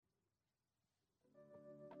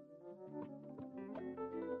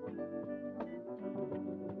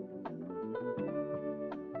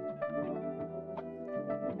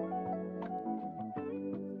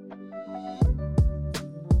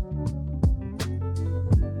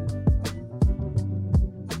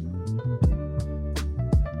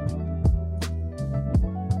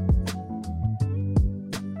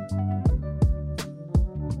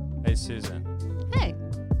Susan, Hey.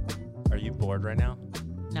 are you bored right now?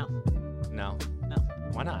 No. No? No.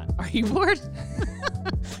 Why not? Are you bored?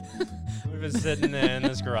 We've been sitting in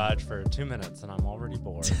this garage for 2 minutes and I'm already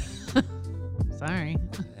bored. Sorry.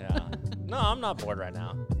 Yeah. No, I'm not bored right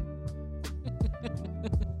now.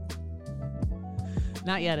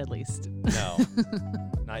 Not yet, at least. No,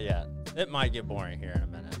 not yet. It might get boring here in a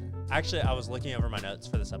minute. Actually, I was looking over my notes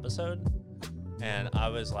for this episode and I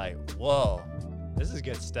was like, whoa, this is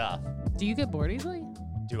good stuff. Do you get bored easily?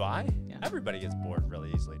 Do I? Yeah. Everybody gets bored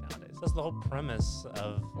really easily nowadays. That's the whole premise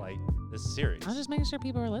of like this series. I was just making sure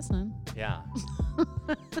people are listening. Yeah.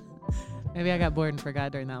 Maybe I got bored and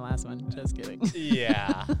forgot during that last one. Just kidding.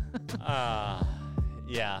 Yeah.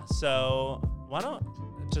 Yeah. So why don't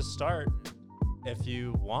just start if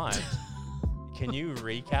you want. Can you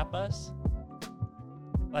recap us?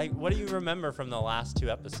 Like, what do you remember from the last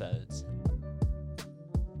 2 episodes?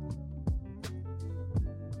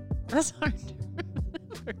 That's hard to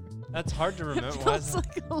remember. That's hard to remember. It Why feels is it?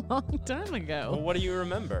 like a long time ago. Well, what do you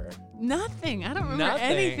remember? Nothing. I don't remember Nothing.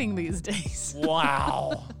 anything these days.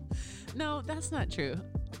 Wow. No, that's not true.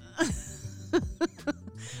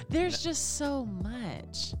 There's just so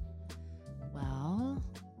much. Well,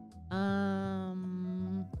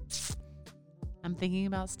 I'm thinking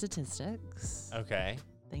about statistics. Okay.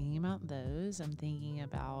 Thinking about those. I'm thinking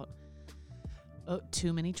about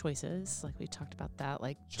too many choices. Like we talked about that,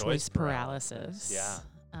 like choice paralysis. Yeah.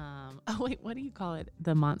 Oh wait, what do you call it?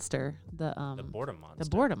 The monster. The boredom monster. The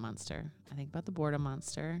boredom monster. I think about the boredom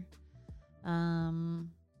monster.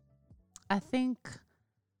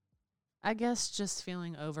 I guess just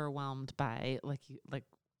feeling overwhelmed by I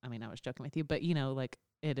was joking with you, but like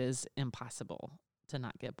it is impossible to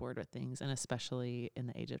not get bored with things, and especially in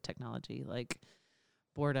the age of technology. Like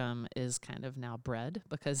boredom is kind of now bred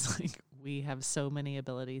because like we have so many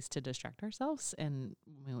abilities to distract ourselves, and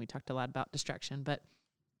we talked a lot about distraction, but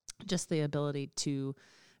just the ability to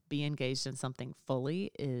be engaged in something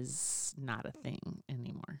fully is not a thing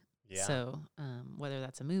anymore. Yeah. So whether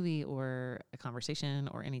that's a movie or a conversation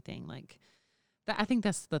or anything like that, I think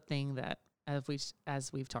that's the thing that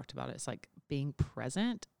as we've talked about, it's like being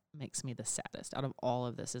present makes me the saddest out of all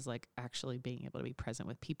of this, is like actually being able to be present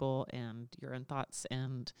with people and your own thoughts,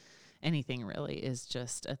 and anything really is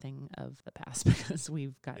just a thing of the past because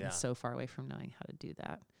we've gotten so far away from knowing how to do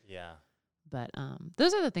that. Yeah. But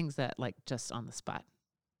those are the things that like just on the spot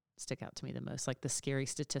stick out to me the most, like the scary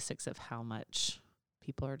statistics of how much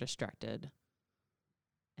people are distracted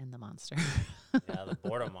and the monster. Yeah, the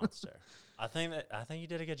boredom monster. I think you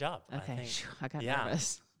did a good job. Okay, I got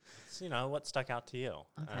nervous. It's, what stuck out to you.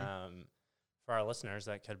 Okay. For our listeners,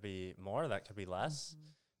 that could be more, that could be less.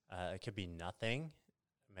 Mm-hmm. It could be nothing.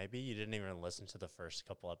 Maybe you didn't even listen to the first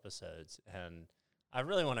couple episodes. And I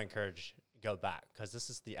really want to encourage, go back, because this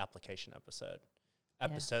is the application episode.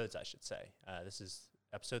 Episodes, I should say. This is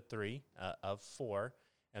episode 3 of 4.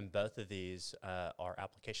 And both of these are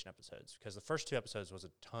application episodes, because the first 2 episodes was a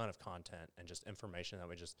ton of content and just information that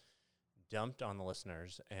we just dumped on the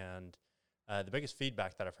listeners. And the biggest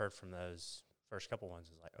feedback that I've heard from those first couple ones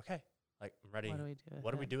is like, okay, like I'm ready.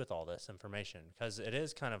 What do we do with all this information? Because it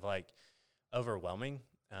is kind of like overwhelming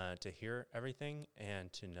to hear everything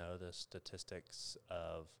and to know the statistics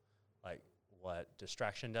of like what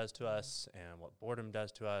distraction does to us and what boredom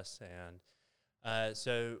does to us. And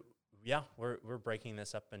so we're breaking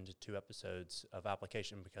this up into 2 episodes of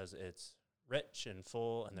application because it's rich and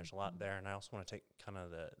full, and there's a lot there. And I also want to take kind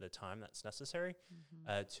of the time that's necessary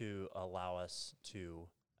to allow us to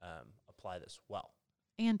apply this well.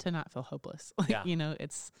 And to not feel hopeless. Like,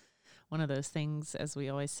 it's one of those things, as we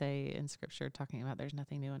always say in Scripture, talking about there's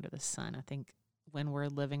nothing new under the sun. I think when we're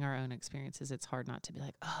living our own experiences, it's hard not to be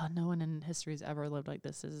like, oh, no one in history has ever lived like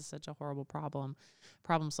this. This is such a horrible problem.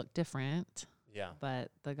 Problems look different. Yeah.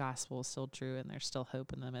 But the gospel is still true, and there's still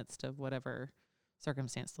hope in the midst of whatever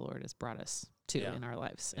circumstance the Lord has brought us to in our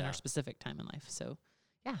lives, in our specific time in life. So,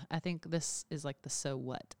 I think this is like the so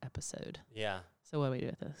what episode. Yeah. So what do we do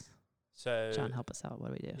with this? So John, help us out. What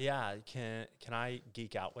do we do? Yeah. Can I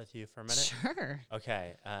geek out with you for a minute? Sure.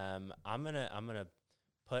 Okay. I'm gonna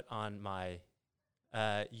put on my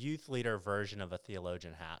youth leader version of a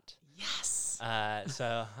theologian hat. Yes.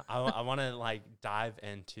 So I want to like dive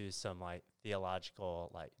into some like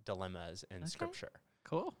theological like dilemmas in Scripture.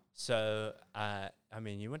 Cool. So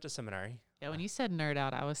you went to seminary. Yeah, when you said nerd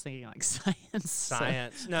out, I was thinking like science.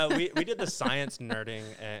 Science. No, we did the science nerding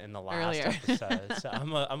in the last episode. So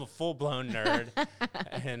I'm a full blown nerd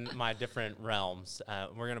in my different realms.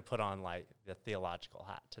 We're gonna put on like the theological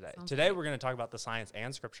hat today. Today we're gonna talk about the science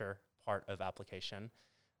and Scripture part of application.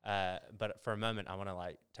 But for a moment, I want to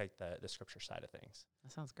like take the scripture side of things.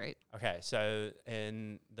 That sounds great. Okay, so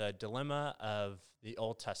in the dilemma of the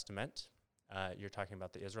Old Testament, you're talking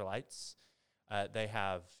about the Israelites. They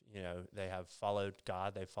have followed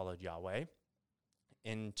God, they've followed Yahweh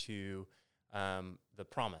into the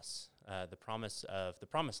promise of the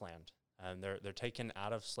promised land. They're taken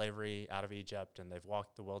out of slavery, out of Egypt, and they've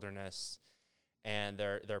walked the wilderness, and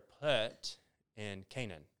they're put in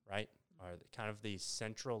Canaan, right? Or kind of the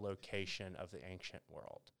central location of the ancient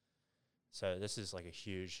world. So this is like a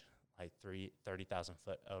huge, like 30,000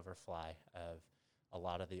 foot overfly of a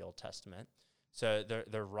lot of the Old Testament. So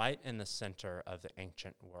they're right in the center of the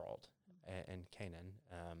ancient world in Canaan,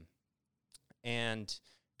 and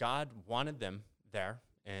God wanted them there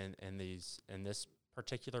in this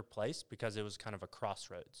particular place because it was kind of a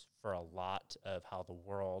crossroads for a lot of how the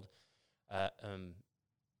world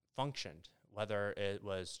functioned. Whether it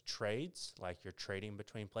was trades, like you're trading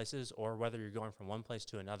between places, or whether you're going from one place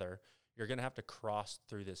to another, you're going to have to cross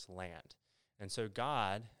through this land. And so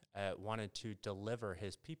God wanted to deliver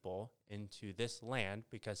his people into this land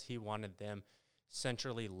because he wanted them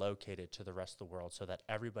centrally located to the rest of the world so that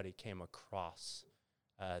everybody came across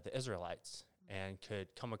the Israelites and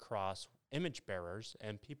could come across image bearers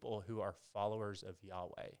and people who are followers of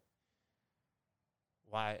Yahweh.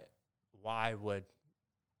 Why would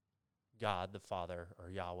God the Father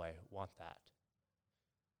or Yahweh want that?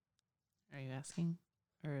 Are you asking?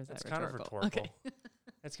 Or is It's that kind rhetorical? of rhetorical. Okay.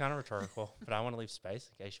 It's kind of rhetorical, but I want to leave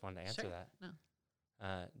space in case you want to answer Sure. that.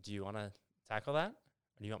 No. Do you want to tackle that,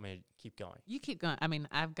 or do you want me to keep going? You keep going. I mean,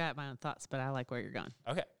 I've got my own thoughts, but I like where you're going.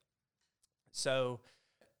 Okay. So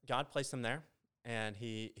God placed them there, and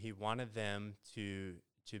he wanted them to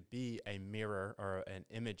be a mirror or an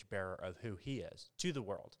image bearer of who he is to the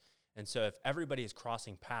world. And so if everybody is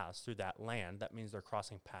crossing paths through that land, that means they're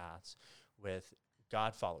crossing paths with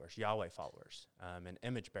God followers, Yahweh followers, and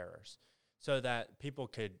image bearers, so that people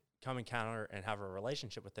could come encounter and have a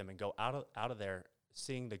relationship with them and go out of there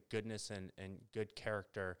seeing the goodness and good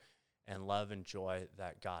character and love and joy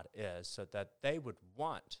that God is, so that they would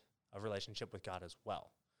want a relationship with God as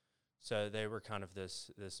well. So they were kind of this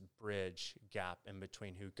bridge gap in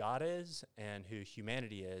between who God is and who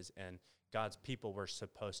humanity is, and God's people were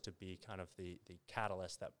supposed to be kind of the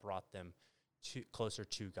catalyst that brought them closer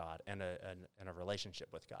to God and a relationship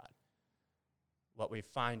with God. What we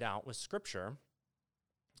find out with Scripture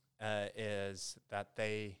is that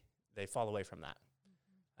they fall away from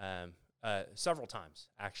that several times,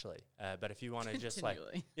 actually. But if you want to just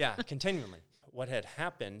continually. What had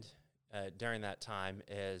happened during that time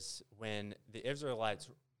is when the Israelites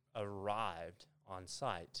arrived on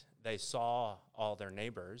site, they saw all their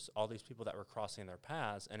neighbors, all these people that were crossing their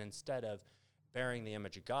paths, and instead of bearing the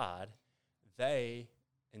image of God, they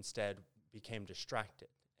instead became distracted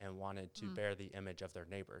and wanted to bear the image of their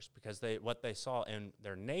neighbors, because what they saw in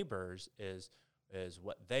their neighbors is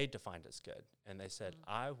what they defined as good. And they said,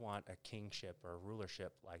 I want a kingship or a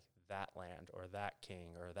rulership like that land or that king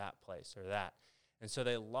or that place or that. And so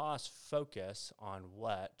they lost focus on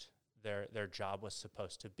what their job was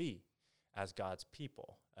supposed to be as God's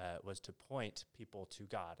people, was to point people to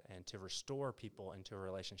God and to restore people into a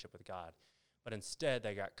relationship with God. But instead,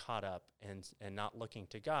 they got caught up in not looking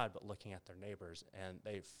to God, but looking at their neighbors, and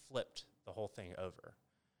they flipped the whole thing over.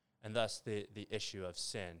 And thus, the issue of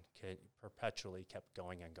sin perpetually kept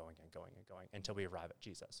going and going and going and going until we arrive at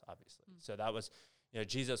Jesus, obviously. So that was,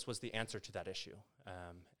 Jesus was the answer to that issue.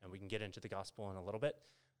 And we can get into the gospel in a little bit.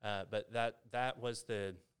 But that was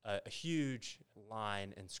a huge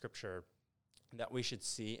line in Scripture that we should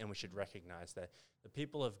see and we should recognize, that the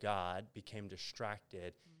people of God became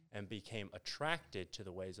distracted and became attracted to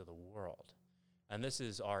the ways of the world. And this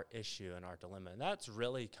is our issue and our dilemma. And that's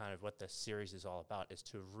really kind of what this series is all about, is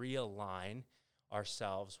to realign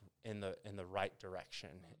ourselves in the right direction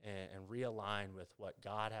and realign with what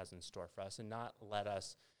God has in store for us, and not let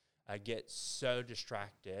us get so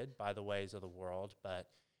distracted by the ways of the world, but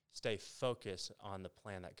stay focused on the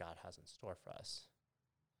plan that God has in store for us.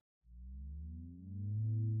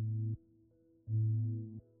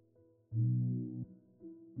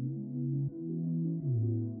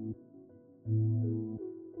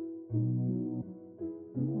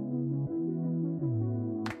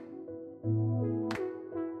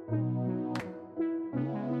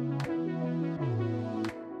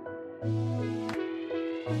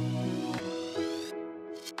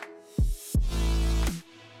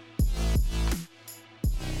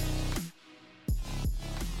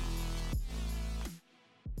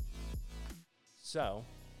 So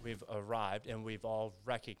we've arrived, and we've all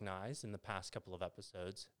recognized in the past couple of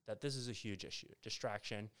episodes that this is a huge issue.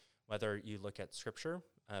 Distraction, whether you look at scripture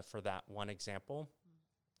for that one example,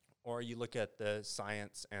 or you look at the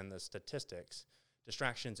science and the statistics,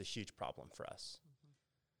 distraction is a huge problem for us.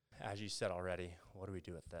 As you said already, what do we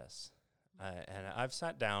do with this? And I've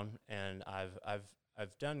sat down and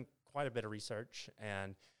I've done quite a bit of research,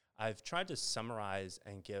 and I've tried to summarize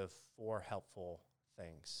and give 4 helpful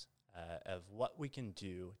things of what we can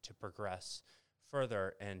do to progress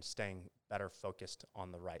further and staying better focused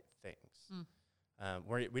on the right things.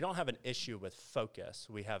 We don't have an issue with focus.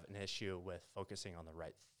 We have an issue with focusing on the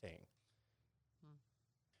right thing.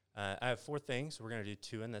 I have 4 things. We're going to do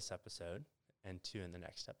 2 in this episode and 2 in the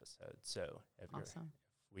next episode. So if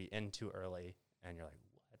we end too early and you're like,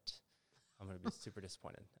 what? I'm going to be super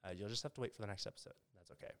disappointed. You'll just have to wait for the next episode.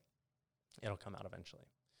 That's okay. It'll come out eventually.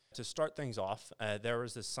 To start things off, there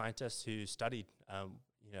was this scientist who studied,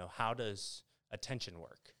 how does attention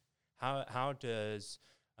work? How does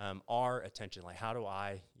our attention, like how do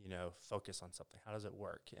I, focus on something? How does it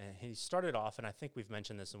work? And he started off, and I think we've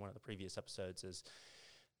mentioned this in one of the previous episodes, is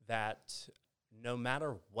that no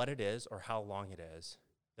matter what it is or how long it is,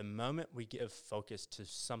 the moment we give focus to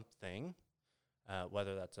something,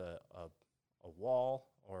 whether that's a wall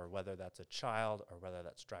or whether that's a child or whether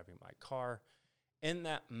that's driving my car, in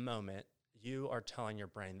that moment, you are telling your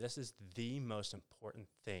brain, this is the most important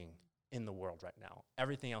thing in the world right now.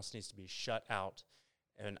 Everything else needs to be shut out,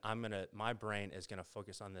 and my brain is going to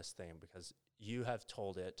focus on this thing because you have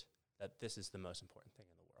told it that this is the most important thing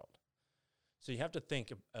in the world. So you have to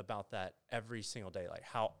think about that every single day, like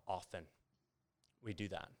how often we do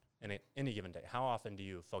that in any given day. How often do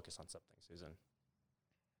you focus on something, Susan?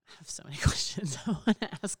 I have so many questions I want to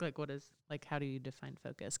ask. How do you define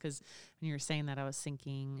focus? Because when you were saying that, I was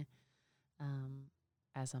thinking,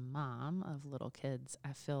 as a mom of little kids,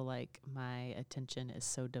 I feel like my attention is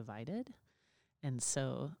so divided. And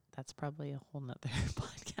so that's probably a whole nother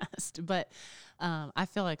podcast. But I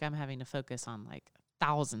feel like I'm having to focus on like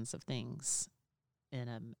thousands of things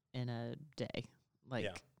in a day,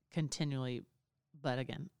 continually. But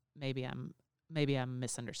again, maybe I'm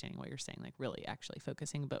misunderstanding what you're saying, like really actually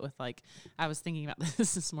focusing. But with I was thinking about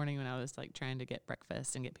this morning when I was trying to get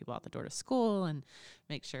breakfast and get people out the door to school and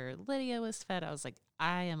make sure Lydia was fed. I was like,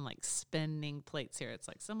 I am spinning plates here. It's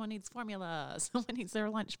like someone needs formula, someone needs their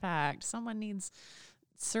lunch packed, someone needs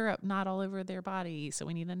syrup not all over their body, so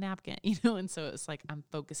we need a napkin, and so it's like I'm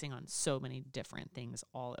focusing on so many different things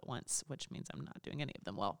all at once, which means I'm not doing any of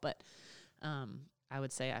them well. But I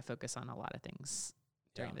would say I focus on a lot of things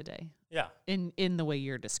during the day. Yeah. In the way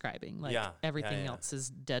you're describing. Everything else is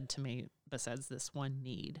dead to me besides this one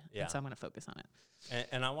need. Yeah. And so I'm going to focus on it.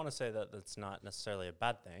 And I want to say that that's not necessarily a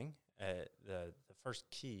bad thing. The first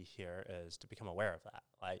key here is to become aware of that.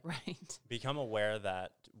 Right. Become aware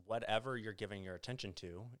that whatever you're giving your attention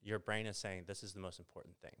to, your brain is saying this is the most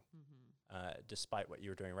important thing, despite what you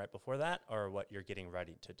were doing right before that or what you're getting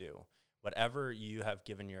ready to do. Whatever you have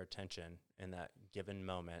given your attention in that given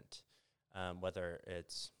moment, whether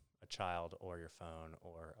it's a child or your phone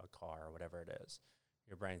or a car or whatever it is,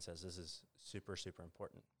 your brain says this is super, super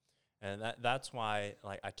important. And that's why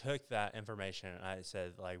I took that information and I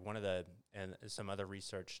said and some other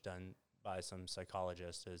research done by some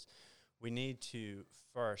psychologists is we need to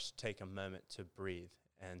first take a moment to breathe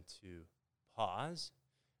and to pause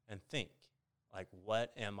and think,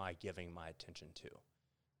 what am I giving my attention to?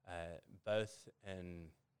 Both in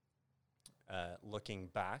looking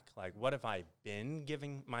back, what have I been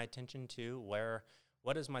giving my attention to?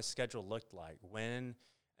 What does my schedule look like? When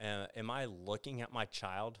am I looking at my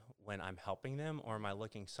child when I'm helping them, or am I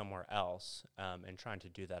looking somewhere else and trying to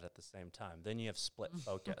do that at the same time? Then you have split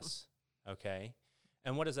focus, okay?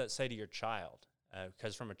 And what does that say to your child?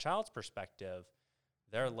 Because from a child's perspective,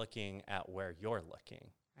 they're looking at where you're looking.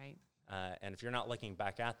 Right. And if you're not looking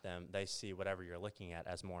back at them, they see whatever you're looking at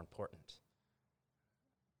as more important.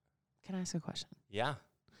 Can I ask a question? Yeah.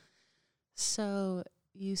 So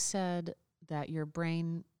you said that your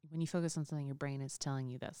brain, when you focus on something, your brain is telling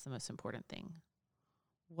you that's the most important thing.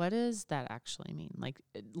 What does that actually mean?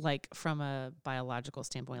 Like from a biological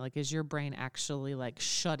standpoint, is your brain actually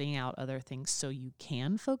shutting out other things so you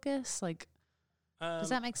can focus? Does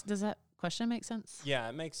that question make sense? Yeah,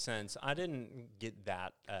 it makes sense. I didn't get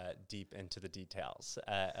that deep into the details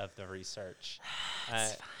of the research.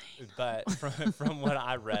 That's fine. But from what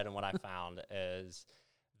I read and what I found is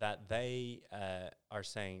that they are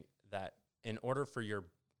saying that in order for you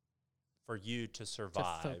to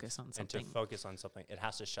survive to focus on something, it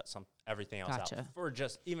has to shut everything else out for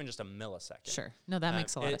even just a millisecond. Sure. No, that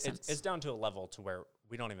makes a lot of sense. It's down to a level to where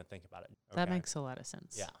we don't even think about it. That makes a lot of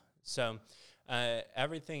sense. Yeah. So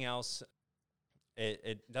everything else,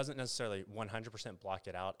 it doesn't necessarily 100% block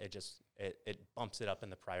it out. It bumps it up in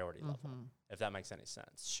the priority level, if that makes any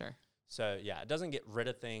sense. Sure. So yeah, it doesn't get rid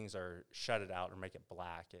of things or shut it out or make it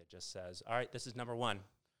black. It just says, all right, this is number one,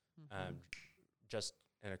 just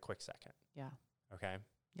in a quick second. Yeah. Okay.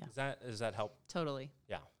 Yeah. Does that help? Totally.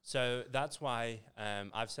 Yeah. So that's why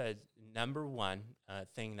I've said number one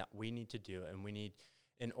thing that we need to do, and we need,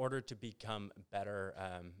 in order to become better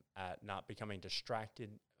at not becoming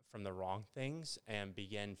distracted from the wrong things and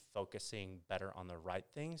begin focusing better on the right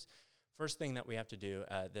things. First thing that we have to do,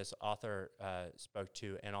 this author spoke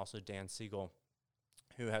to, and also Dan Siegel,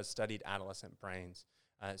 who has studied adolescent brains.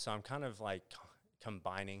 So I'm kind of like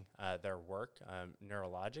combining their work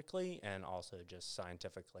neurologically and also just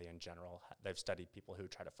scientifically in general. They've studied people who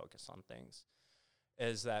try to focus on things.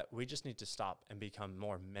 Is that we just need to stop and become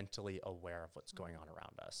more mentally aware of what's going on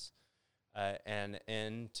around us. And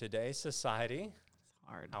in today's society, It's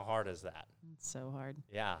hard. how hard is that? It's so hard.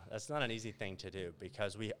 Yeah, that's not an easy thing to do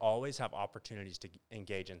because we always have opportunities to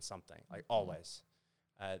engage in something, like always.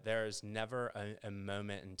 There is never a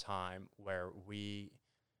moment in time where we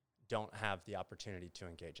don't have the opportunity to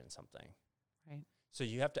engage in something. Right. So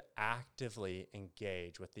you have to actively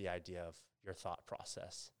engage with the idea of your thought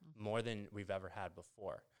process more than we've ever had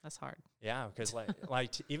before. That's hard. Yeah, because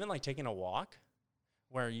even taking a walk,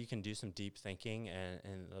 where you can do some deep thinking, and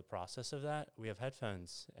in the process of that, we have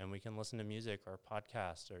headphones and we can listen to music or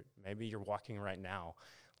podcast, or maybe you're walking right now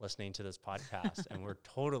listening to this podcast and we're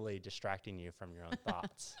totally distracting you from your own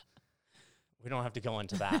thoughts. We don't have to go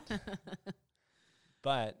into that.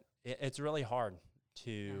 But it's really hard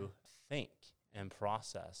to think and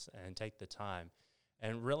process and take the time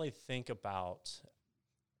and really think about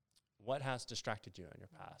what has distracted you in your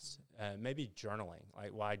past. Maybe journaling, like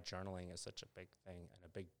why journaling is such a big thing and a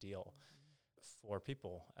big deal for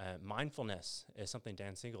people. Mindfulness is something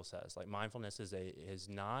Dan Siegel says. Like mindfulness is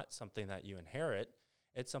not something that you inherit.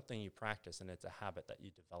 It's something you practice, and it's a habit that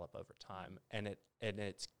you develop over time. And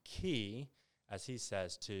it's key, as he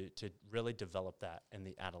says, to really develop that in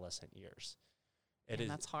the adolescent years. And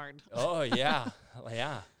that's hard. Oh, yeah.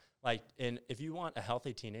 Yeah. Like, if you want a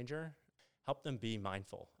healthy teenager, help them be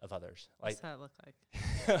mindful of others. What's that look like?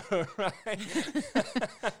 Right.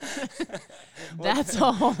 That's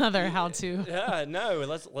a whole other how-to. Yeah, no,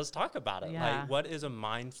 let's talk about it. Yeah. Like, what is a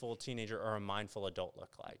mindful teenager or a mindful adult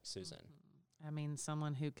look like, Susan? I mean,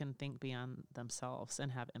 someone who can think beyond themselves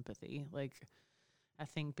and have empathy. Like, I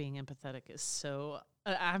think being empathetic is so,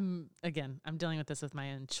 I'm dealing with this with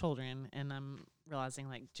my own children, and I'm realizing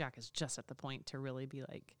like Jack is just at the point to really be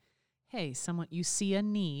like, hey, you see a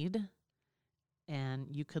need and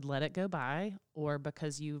you could let it go by, or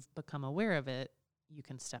because you've become aware of it, you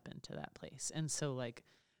can step into that place. And so like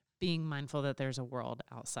being mindful that there's a world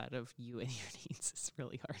outside of you and your needs is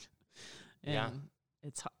really hard. And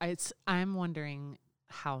I'm wondering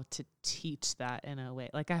how to teach that in a way.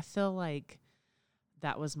 Like, I feel like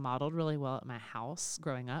that was modeled really well at my house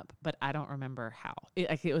growing up, but I don't remember how.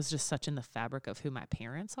 It was just such in the fabric of who my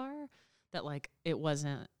parents are that like it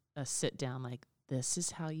wasn't a sit down like, this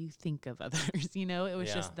is how you think of others. It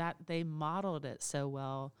was just that they modeled it so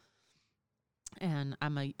well. And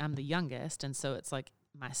I'm the youngest, and so it's like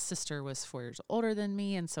my sister was 4 years older than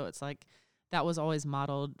me, and so it's like that was always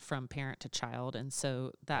modeled from parent to child. And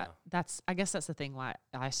so that's I guess that's the thing why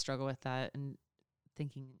I struggle with that, and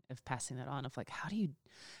thinking of passing that on, of like, how do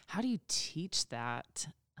you teach that?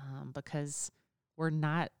 Because we're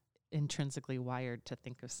not intrinsically wired to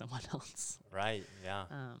think of someone else. Right. Yeah.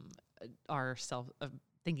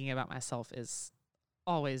 Thinking about myself is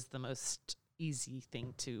always the most easy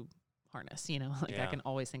thing to harness, I can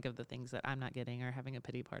always think of the things that I'm not getting, or having a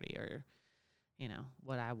pity party, or,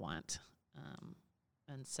 what I want.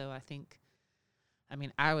 And so I think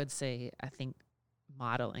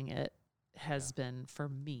modeling it has been for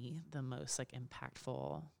me the most like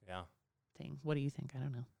impactful thing. What do you think? I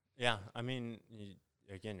don't know. Yeah. I mean,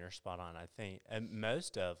 again, you're spot on. I think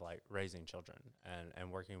most of like raising children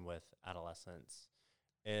and working with adolescents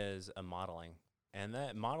is a modeling, and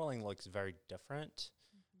that modeling looks very different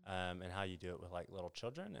in how you do it with like little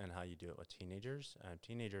children and how you do it with teenagers.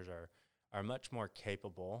 Teenagers are much more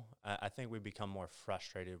capable. I think we become more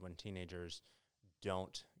frustrated when teenagers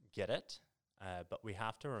don't get it, but we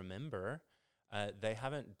have to remember they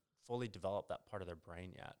haven't fully developed that part of their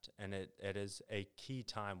brain yet. And it is a key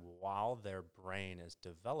time while their brain is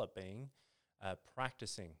developing,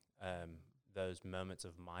 practicing those moments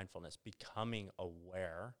of mindfulness, becoming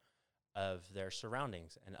aware of their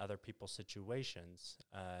surroundings and other people's situations,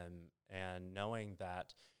 and knowing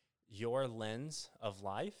that your lens of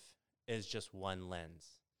life is just one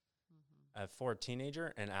lens. For a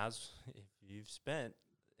teenager, and if you've spent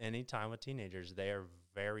any time with teenagers, they are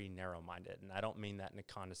very narrow-minded. And I don't mean that in a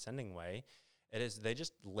condescending way. It is, they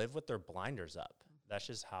just live with their blinders up. That's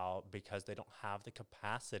just how, because they don't have the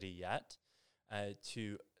capacity yet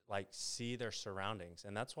to like see their surroundings.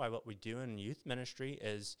 And that's why what we do in youth ministry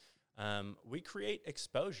is we create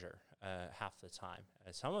exposure half the time.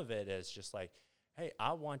 And some of it is just like, hey,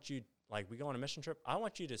 I want you, like we go on a mission trip, I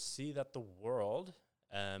want you to see that the world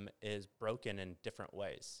is broken in different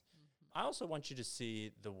ways. I also want you to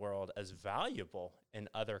see the world as valuable in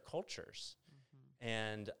other cultures.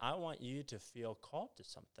 And I want you to feel called to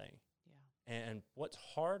something. Yeah. And what's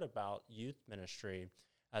hard about youth ministry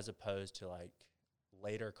as opposed to like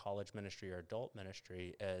later college ministry or adult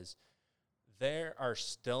ministry is they are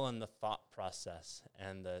still in the thought process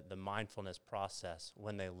and the mindfulness process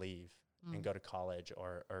when they leave and go to college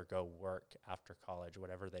or go work after college,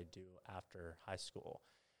 whatever they do after high school.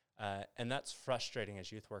 And that's frustrating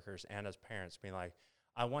as youth workers and as parents, being like,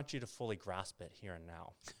 I want you to fully grasp it here and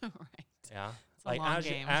now. Right. Yeah. It's like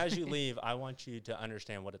as you leave, I want you to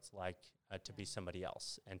understand what it's like to be somebody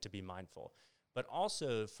else and to be mindful, but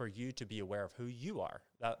also for you to be aware of who you are.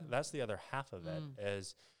 That's the other half of it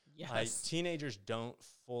is teenagers don't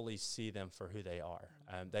fully see them for who they are.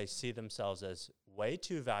 They see themselves as way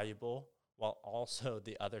too valuable, while also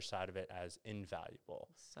the other side of it as invaluable.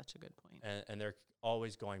 Such a good point. And they're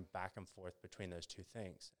always going back and forth between those two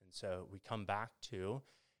things. And so we come back to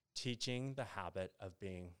teaching the habit of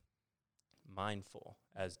being mindful,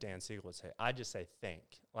 as Dan Siegel would say. I just say think.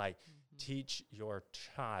 Like, teach your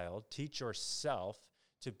child, teach yourself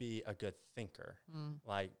to be a good thinker.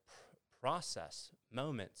 Like, process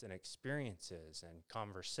moments and experiences and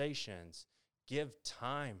conversations. Give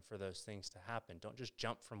time for those things to happen. Don't just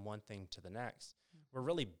jump from one thing to the next. We're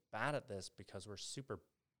really bad at this because we're super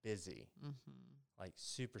busy, like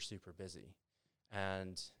super, super busy.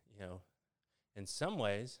 And, you know, in some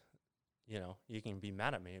ways, you know, you can be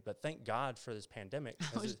mad at me, but thank God for this pandemic.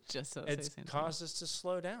 It's caused us to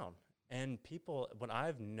slow down. And people, what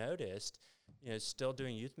I've noticed, you know, still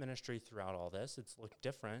doing youth ministry throughout all this, it's looked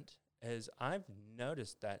different, is I've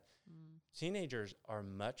noticed that teenagers are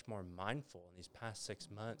much more mindful in these past 6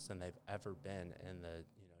 months than they've ever been in the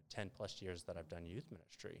 10 plus years that I've done youth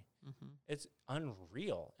ministry. It's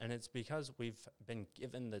unreal. And it's because we've been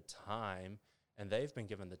given the time and they've been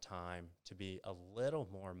given the time to be a little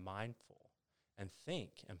more mindful and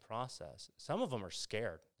think and process. Some of them are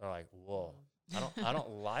scared. They're like, whoa, I don't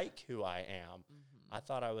like who I am. I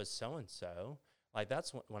thought I was so-and-so. Like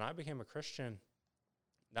that's when I became a Christian,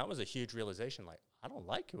 that was a huge realization. Like, I don't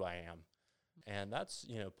like who I am. And that's,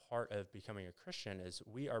 you know, part of becoming a Christian is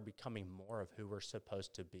we are becoming more of who we're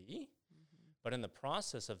supposed to be. But in the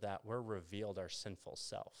process of that, we're revealed our sinful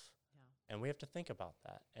self. Yeah. And we have to think about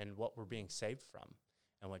that and what we're being saved from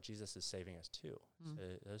and what Jesus is saving us to. So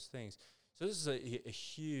those things. So this is a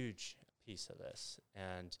huge piece of this.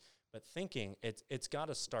 But thinking, it's got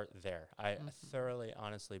to start there. I thoroughly,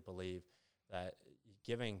 honestly believe that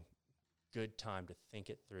giving good time to think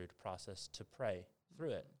it through, to process, to pray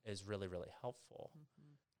through it is really, really helpful.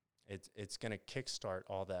 It's going to kickstart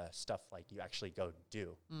all the stuff like you actually go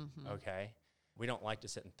do, okay? We don't like to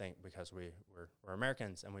sit and think because we're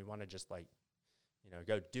Americans and we want to just like, you know,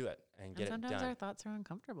 go do it and get it done. Sometimes our thoughts are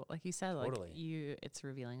uncomfortable. Like you said, totally. Like it's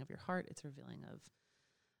revealing of your heart. It's revealing of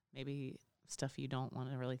maybe stuff you don't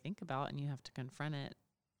want to really think about and you have to confront it,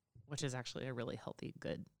 which is actually a really healthy,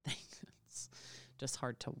 good thing. It's just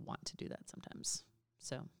hard to want to do that sometimes.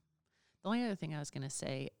 So the only other thing I was going to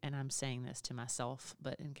say, and I'm saying this to myself,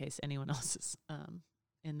 but in case anyone else is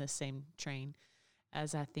in the same train,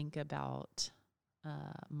 as I think about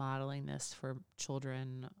modeling this for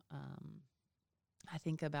children, I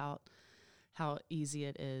think about how easy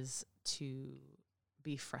it is to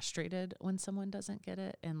be frustrated when someone doesn't get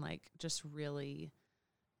it. And like, just really,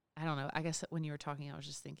 I don't know, I guess when you were talking, I was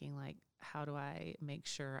just thinking like, how do I make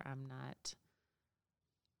sure I'm not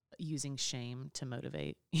using shame to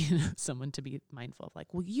motivate, someone to be mindful of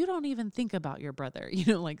like, well, you don't even think about your brother,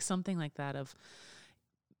 like something like that, of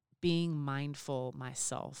being mindful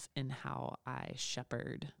myself in how I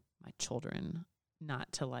shepherd my children,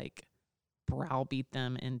 not to like browbeat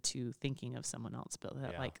them into thinking of someone else, but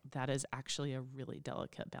that like that is actually a really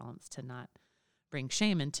delicate balance to not bring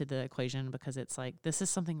shame into the equation, because it's like, this is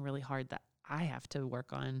something really hard that I have to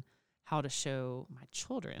work on, how to show my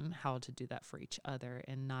children how to do that for each other,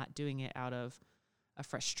 and not doing it out of a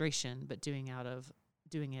frustration, but doing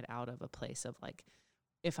it out of a place of like,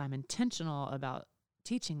 if I'm intentional about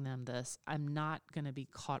teaching them this, I'm not going to be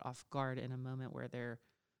caught off guard in a moment where they're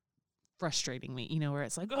frustrating me, where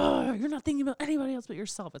it's like, oh, you're not thinking about anybody else but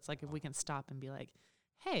yourself. It's like, if we can stop and be like,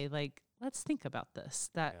 hey, like, let's think about this.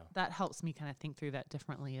 That helps me kind of think through that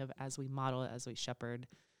differently of as we model, as we shepherd,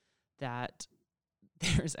 that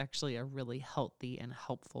there's actually a really healthy and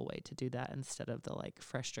helpful way to do that instead of the like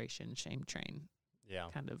frustration, shame train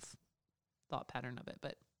kind of thought pattern of it.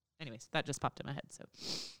 But anyways, that just popped in my head. So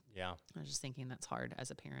I was just thinking that's hard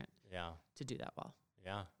as a parent to do that well.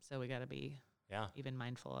 Yeah. So we got to be even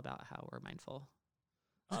mindful about how we're mindful.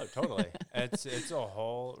 Oh, totally. It's a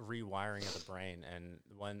whole rewiring of the brain. And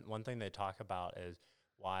one thing they talk about is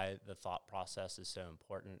why the thought process is so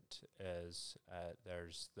important is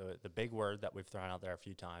there's the big word that we've thrown out there a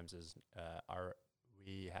few times is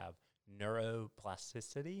we have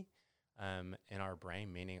neuroplasticity in our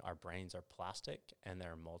brain, meaning our brains are plastic and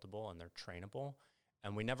they're moldable and they're trainable.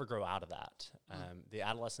 And we never grow out of that. The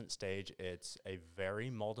adolescent stage, it's a very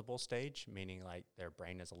moldable stage, meaning like their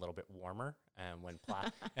brain is a little bit warmer. And when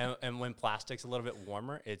and when plastic's a little bit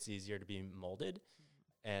warmer, it's easier to be molded.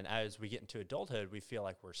 And as we get into adulthood, we feel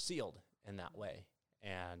like we're sealed in that way.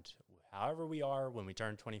 And however we are when we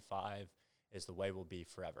turn 25 is the way we'll be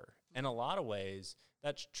forever. In a lot of ways,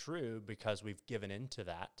 that's true because we've given into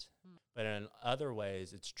that. But in other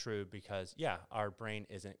ways, it's true because, our brain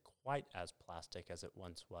isn't quite as plastic as it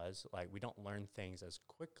once was. Like, we don't learn things as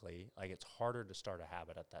quickly. Like, it's harder to start a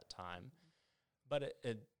habit at that time. But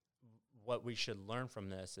what we should learn from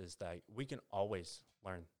this is that we can always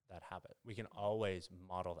learn that habit. We can always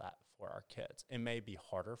model that for our kids. It may be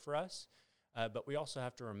harder for us, but we also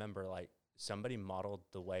have to remember, like, somebody modeled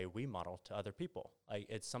the way we model to other people. Like,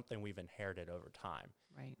 it's something we've inherited over time.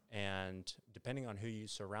 Right. And depending on who you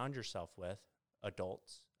surround yourself with,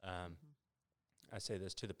 adults, I say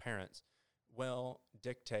this to the parents, will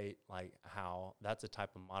dictate like how that's a type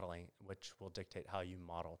of modeling, which will dictate how you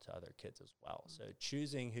model to other kids as well. So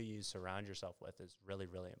choosing who you surround yourself with is really,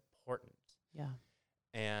 really important. Yeah.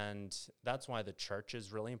 And that's why the church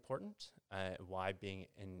is really important, why being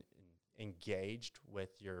engaged with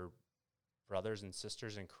your brothers and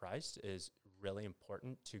sisters in Christ is really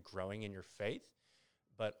important to growing in your faith,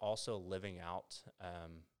 but also living out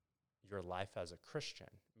your life as a Christian,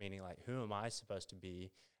 meaning like, who am I supposed to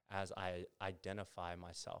be as I identify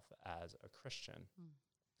myself as a Christian?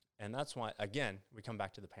 And that's why, again, we come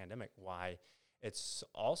back to the pandemic, why it's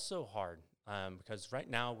also hard, because right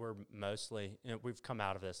now we're mostly, we've come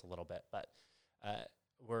out of this a little bit, but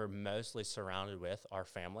we're mostly surrounded with our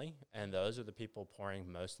family, and those are the people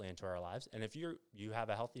pouring mostly into our lives. And if you have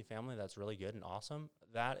a healthy family, that's really good and awesome.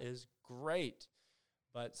 That is great.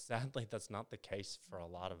 But sadly, that's not the case for a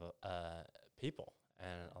lot of people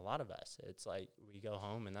and a lot of us. It's like we go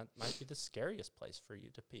home, and that might be the scariest place for you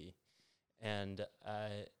to be. And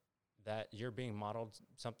that you're being modeled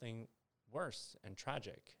something worse and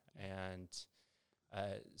tragic. And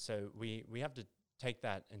so we have to take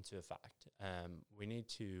that into effect. We need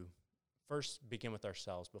to first begin with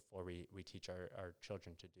ourselves before we teach our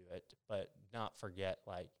children to do it, but not forget,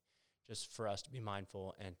 like, just for us to be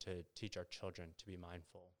mindful and to teach our children to be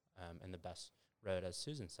mindful. And the best road, as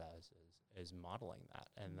Susan says, is modeling that.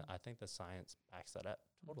 And I think the science backs that up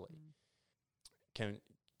totally.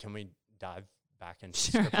 Can we dive back into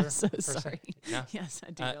scripture? I'm so sorry. Yeah. Yes,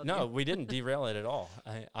 I derailed No, you. we didn't derail it at all.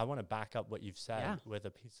 I want to back up what you've said with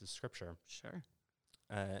a piece of scripture. Sure.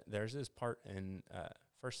 There's this part in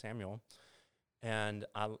 1 Samuel, and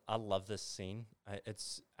I love this scene.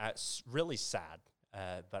 It's really sad,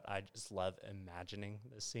 but I just love imagining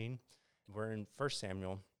this scene. We're in 1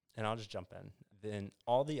 Samuel, and I'll just jump in. Then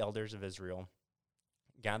all the elders of Israel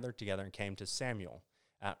gathered together and came to Samuel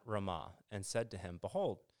at Ramah and said to him,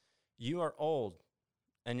 "Behold, you are old,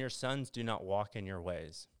 and your sons do not walk in your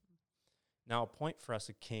ways. Now appoint for us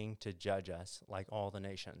a king to judge us like all the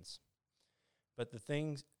nations." But the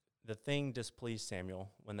thing displeased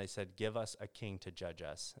Samuel when they said, "Give us a king to judge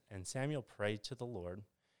us." And Samuel prayed to the Lord,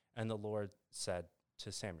 and the Lord said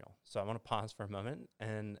to Samuel. So I want to pause for a moment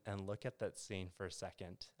and look at that scene for a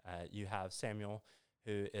second. You have Samuel,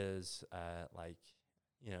 who is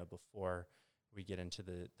before we get into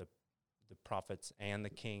the prophets and the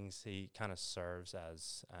kings, he kind of serves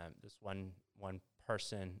as this one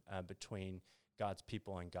person between God's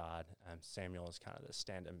people and God. Samuel is kind of the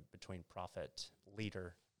stand-in between prophet,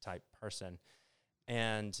 leader type person.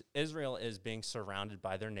 And Israel is being surrounded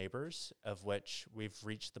by their neighbors, of which we've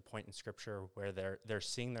reached the point in Scripture where they're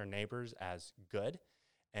seeing their neighbors as good,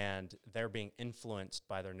 and they're being influenced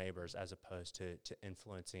by their neighbors as opposed to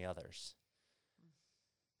influencing others.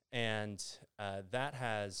 And that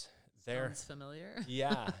has Sounds familiar.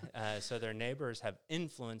 Yeah. So their neighbors have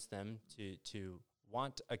influenced them to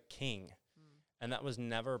want a king. And that was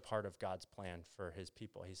never part of God's plan for his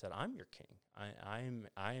people. He said, "I'm your king. I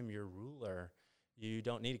am your ruler. you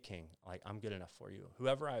don't need a king. Like, I'm good enough for you.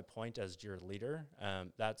 Whoever I appoint as your leader,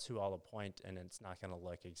 that's who I'll appoint, and it's not going to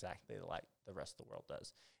look exactly like the rest of the world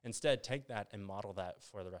does. Instead, take that and model that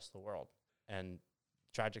for the rest of the world. And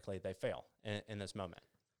tragically, they fail in this moment.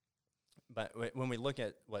 But when we look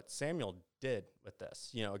at what Samuel did with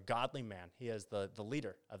this, a godly man, he is the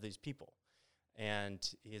leader of these people. And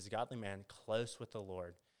he is a godly man close with the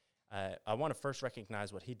Lord. I want to first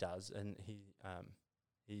recognize what he does, and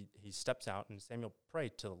he steps out, and Samuel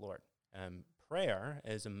prayed to the Lord. Prayer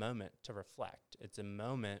is a moment to reflect. It's a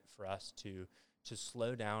moment for us to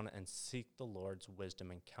slow down and seek the Lord's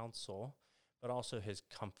wisdom and counsel, but also his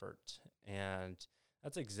comfort. And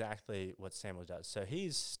that's exactly what Samuel does. So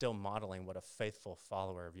he's still modeling what a faithful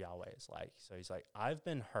follower of Yahweh is like. So he's like, I've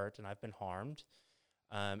been hurt and I've been harmed.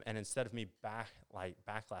 And instead of me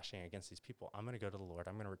backlashing against these people, I'm going to go to the Lord.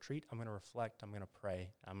 I'm going to retreat. I'm going to reflect. I'm going to pray.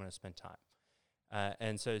 I'm going to spend time.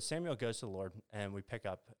 And so Samuel goes to the Lord, and we pick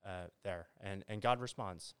up there, and God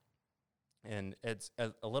responds. And it's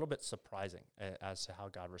a little bit surprising as to how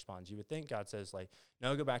God responds. You would think God says, like,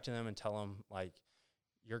 no, go back to them and tell them, like,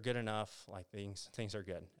 you're good enough, like, things are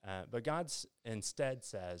good. But God instead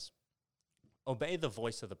says, obey the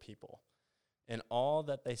voice of the people in all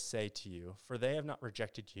that they say to you, for they have not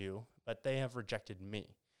rejected you, but they have rejected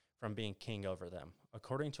me from being king over them,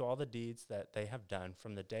 according to all the deeds that they have done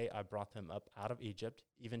from the day I brought them up out of Egypt,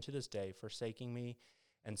 even to this day, forsaking me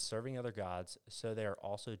and serving other gods, so they are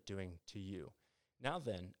also doing to you. Now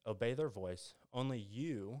then, obey their voice. Only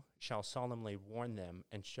you shall solemnly warn them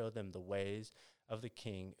and show them the ways of the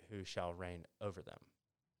king who shall reign over them.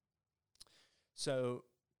 So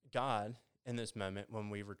God, in this moment, when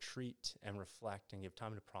we retreat and reflect and give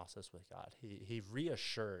time to process with God, he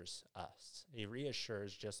reassures us. He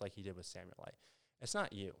reassures, just like he did with Samuel. Like, it's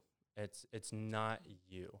not you. It's not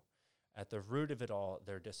you. At the root of it all,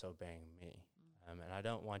 they're disobeying me. And I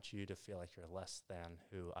don't want you to feel like you're less than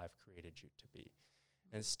who I've created you to be.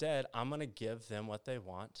 Instead, I'm going to give them what they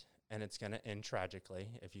want, and it's going to end tragically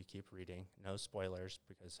if you keep reading. No spoilers,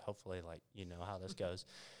 because hopefully, how this goes.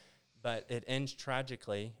 But it ends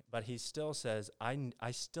tragically, but he still says,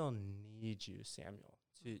 I still need you, Samuel,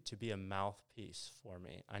 to be a mouthpiece for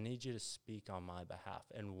me. I need you to speak on my behalf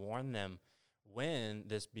and warn them when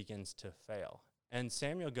this begins to fail. And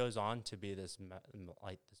Samuel goes on to be this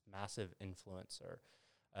massive influencer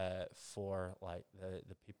for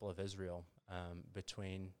the people of Israel,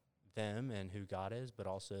 between them and who God is, but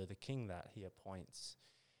also the king that he appoints.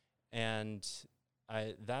 And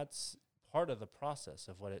that's part of the process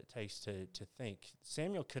of what it takes to think.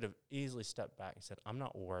 Samuel could have easily stepped back and said, I'm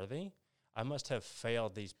not worthy. I must have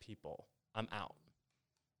failed these people. I'm out.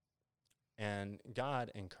 And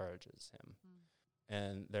God encourages him.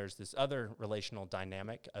 And there's this other relational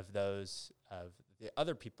dynamic of the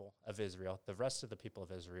other people of Israel, the rest of the people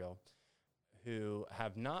of Israel, who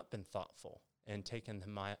have not been thoughtful and taken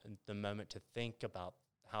the moment to think about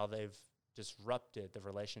how they've disrupted the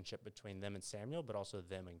relationship between them and Samuel, but also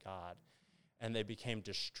them and God. And they became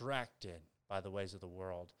distracted by the ways of the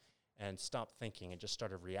world and stopped thinking and just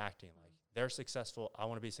started reacting like, they're successful, I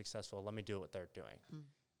want to be successful, let me do what they're doing.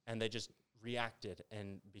 And they just reacted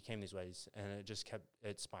and became these ways, and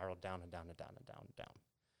it spiraled down and down and down and down and down.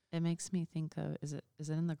 It makes me think of, is it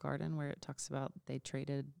in the garden where it talks about they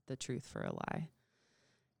traded the truth for a lie?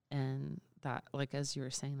 And that, like, as you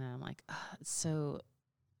were saying that, I'm like, so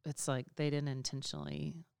it's like they didn't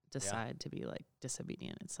intentionally decide to be like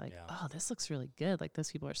disobedient. It's like, oh, this looks really good. Like,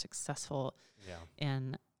 those people are successful. Yeah.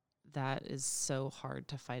 And that is so hard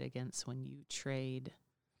to fight against when you trade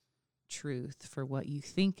truth for what you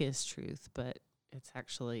think is truth, but it's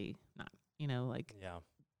actually not,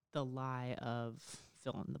 the lie of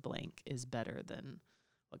fill in the blank is better than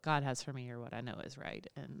what God has for me or what I know is right.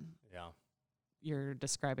 And you're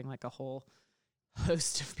describing like a whole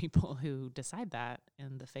host of people who decide that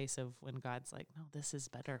in the face of when God's like, no, this is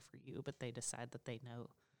better for you, but they decide that they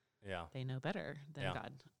know better than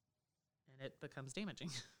God, and it becomes damaging.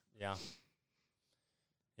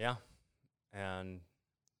 And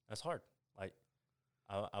that's hard. Like,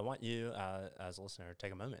 I want you as a listener to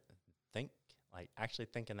take a moment, actually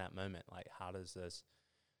think in that moment, like, how does this,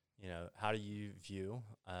 how do you view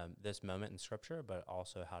this moment in Scripture, but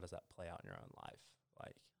also how does that play out in your own life?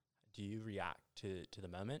 Like, do you react to the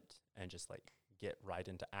moment and just like get right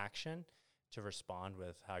into action to respond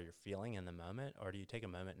with how you're feeling in the moment? Or do you take a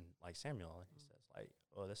moment and, like Samuel, he says, like,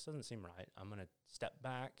 oh, this doesn't seem right. I'm going to step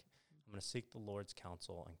back. I'm going to seek the Lord's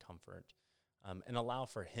counsel and comfort, and allow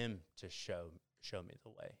for him to show me the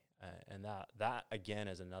way. And that again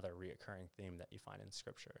is another reoccurring theme that you find in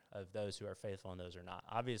Scripture of those who are faithful and those who are not.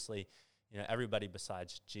 Obviously, everybody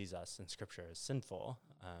besides Jesus in Scripture is sinful.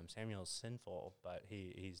 Samuel is sinful, but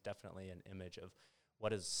he's definitely an image of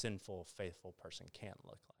what a sinful, faithful person can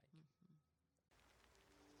look like.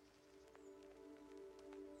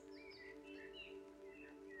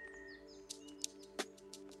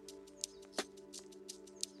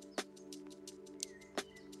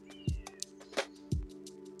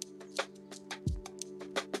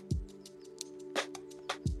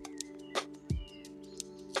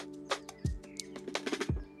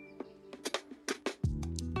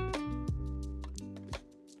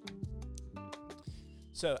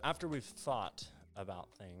 So after we've thought about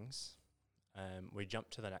things, we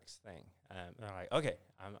jump to the next thing. They're like, okay,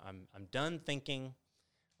 I'm done thinking.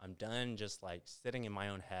 I'm done just like sitting in my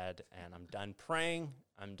own head, and I'm done praying.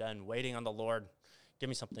 I'm done waiting on the Lord. Give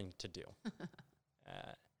me something to do.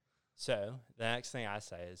 So the next thing I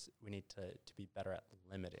say is we need to be better at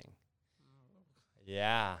limiting.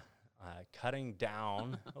 Yeah. Cutting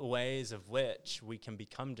down ways of which we can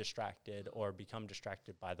become distracted or become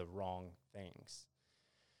distracted by the wrong things.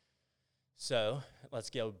 So let's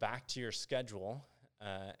go back to your schedule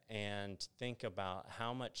and think about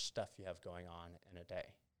how much stuff you have going on in a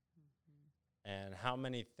day, and how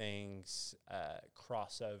many things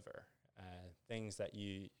cross over. Things that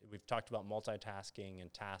we've talked about multitasking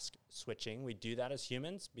and task switching. We do that as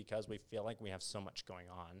humans because we feel like we have so much going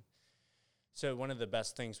on. So one of the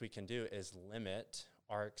best things we can do is limit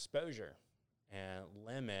our exposure and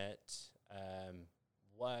limit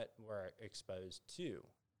what we're exposed to.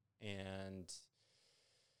 And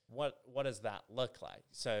what does that look like?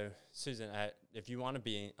 So, Susan, if you want to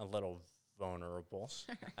be a little vulnerable,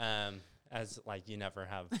 as like you never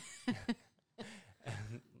have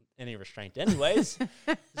any restraint, anyways.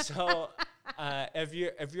 So, if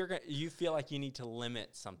you feel like you need to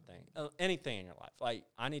limit something, anything in your life, like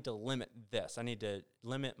I need to limit this. I need to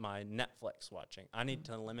limit my Netflix watching. I need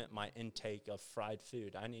to limit my intake of fried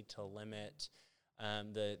food. I need to limit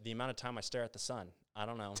the amount of time I stare at the sun. I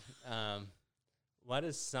don't know. What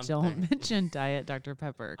is something? Don't mention Diet Dr.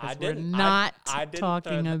 Pepper, because we're not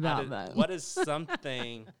talking about that. What is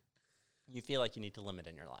something you feel like you need to limit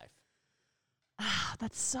in your life?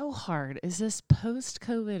 That's so hard. Is this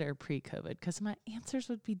post-COVID or pre-COVID? Because my answers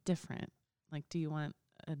would be different. Like, do you want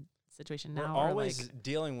a situation now? We're always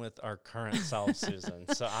dealing with our current self, Susan.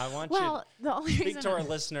 So I want you to speak to our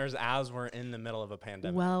listeners as we're in the middle of a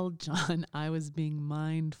pandemic. Well, John, I was being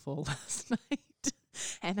mindful last night.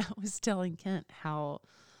 And I was telling Kent how,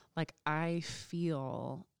 like, I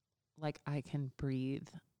feel like I can breathe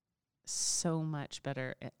so much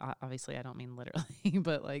better. Obviously, I don't mean literally,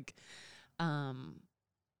 but, like,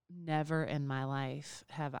 never in my life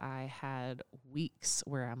have I had weeks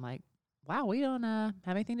where I'm like, wow, we don't have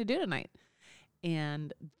anything to do tonight.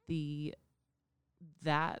 And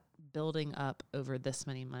that building up over this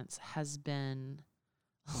many months has been,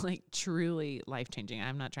 like, truly life-changing.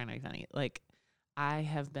 I'm not trying to be funny. Like, I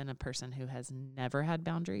have been a person who has never had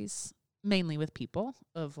boundaries, mainly with people,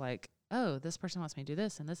 of like, oh, this person wants me to do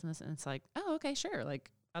this and this and this. And it's like, oh, okay, sure.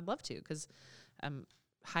 Like, I'd love to, because I'm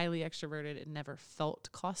highly extroverted. It never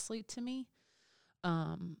felt costly to me.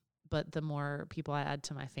 But the more people I add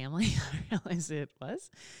to my family, I realize it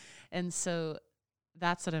was. And so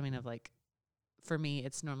that's what I mean of, like, for me,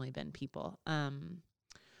 it's normally been people.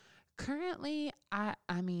 Currently, I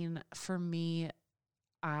mean, for me,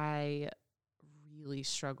 I really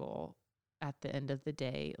struggle at the end of the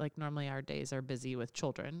day. Like, normally our days are busy with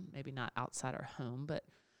children, maybe not outside our home, but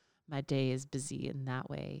my day is busy in that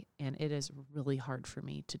way. And it is really hard for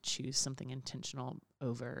me to choose something intentional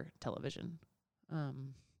over television.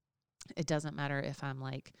 It doesn't matter if I'm,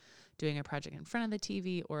 like, doing a project in front of the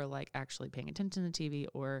TV or, like, actually paying attention to the TV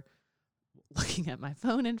or looking at my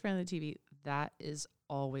phone in front of the TV. That is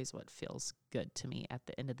always what feels good to me at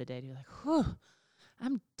the end of the day. You're like, whew,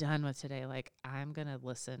 I'm done with today. Like, I'm going to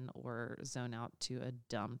listen or zone out to a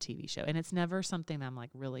dumb TV show. And it's never something that I'm, like,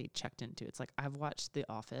 really checked into. It's like, I've watched The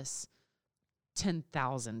Office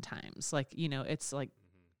 10,000 times. Like, you know, it's like,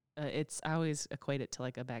 I always equate it to,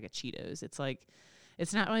 like, a bag of Cheetos. It's like,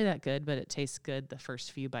 it's not really that good, but it tastes good the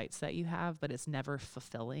first few bites that you have, but it's never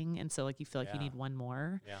fulfilling. And so, like, you feel like you need one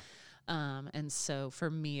more. Yeah. And so for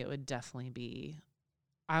me, it would definitely be,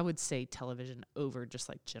 I would say television over just,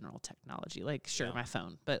 like, general technology. Like, sure, my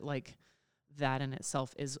phone, but, like, that in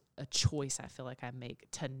itself is a choice I feel like I make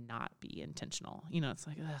to not be intentional. You know, it's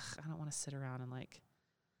like, I don't want to sit around and, like,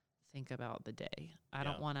 think about the day. I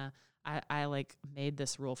don't want to, I like made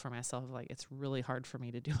this rule for myself. Like, it's really hard for me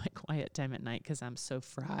to do, like, quiet time at night because I'm so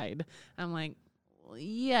fried. I'm like, well,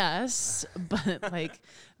 yes, but, like,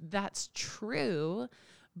 that's true.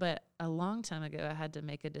 But a long time ago, I had to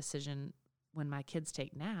make a decision when my kids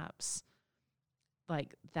take naps,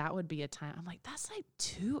 like that would be a time I'm like, that's like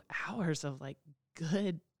 2 hours of like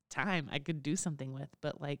good time I could do something with.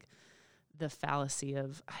 But like the fallacy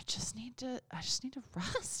of I just need to rest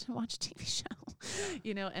and watch a TV show,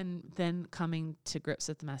 you know, and then coming to grips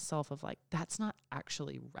with myself of like, that's not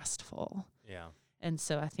actually restful. Yeah. And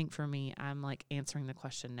so I think for me, I'm like answering the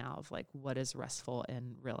question now of like, what is restful,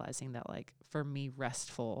 and realizing that like for me,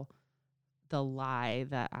 restful, the lie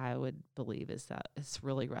that I would believe is that it's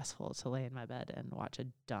really restful to lay in my bed and watch a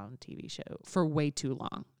dumb TV show for way too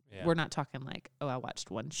long. Yeah. We're not talking like, oh, I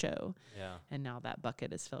watched one show and now that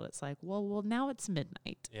bucket is filled. It's like, well, now it's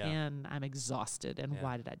midnight and I'm exhausted. And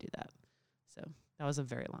why did I do that? So that was a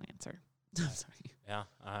very long answer. I'm sorry. Yeah,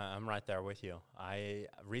 I'm right there with you. I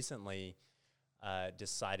recently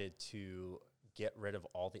decided to get rid of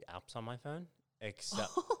all the apps on my phone,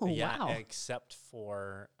 except except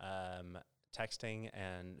for texting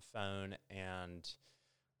and phone and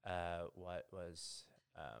what was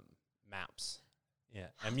maps. Yeah,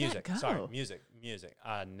 and music. Sorry, music.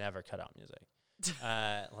 Never cut out music.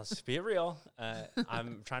 Let's be real.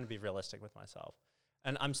 I'm trying to be realistic with myself,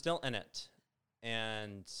 and I'm still in it.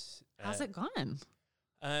 And how's it gone?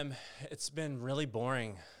 It's been really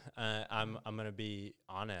boring. I'm gonna be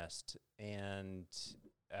honest, and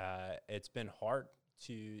it's been hard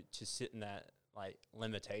to sit in that like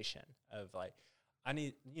limitation of like, I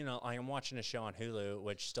need, you know, like I'm watching a show on Hulu,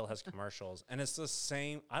 which still has commercials, and it's the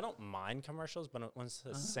same. I don't mind commercials, but when it's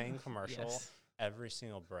the same commercial every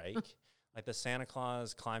single break, like the Santa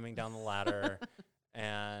Claus climbing down the ladder,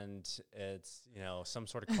 and it's, you know, some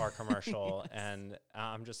sort of car commercial, and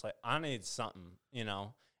I'm just like, I need something, you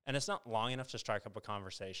know, and it's not long enough to strike up a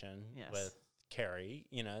conversation with Carrie.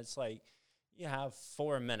 You know, it's like you have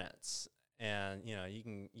 4 minutes. And, you know, you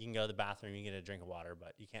can go to the bathroom, you can get a drink of water,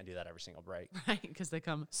 but you can't do that every single break. Right, because they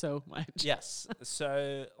come so much. Yes.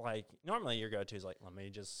 So, like, normally your go-to is, like, let me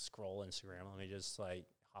just scroll Instagram. Let me just, like,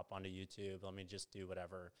 hop onto YouTube. Let me just do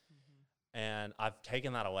whatever. Mm-hmm. And I've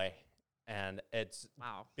taken that away. And it's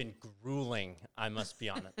been grueling, I must be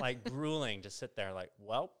honest. Like, grueling to sit there like,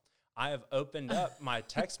 well, I have opened up my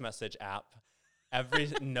text message app.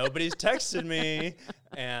 Nobody's texted me,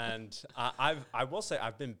 and I will say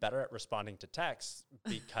I've been better at responding to texts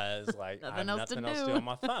because like I have nothing else to do on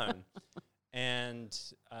my phone, and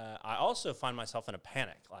I also find myself in a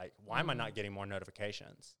panic. Like, why am I not getting more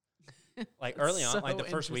notifications? Like early on, like the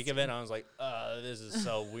first week of it, I was like, this is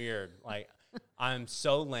so weird. Like, I'm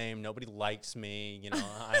so lame. Nobody likes me. You know,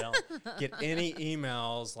 I don't get any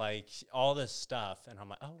emails. Like all this stuff, and I'm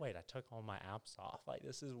like, oh wait, I took all my apps off. Like,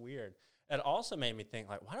 this is weird. It also made me think,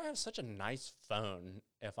 like, why do I have such a nice phone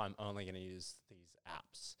if I'm only going to use these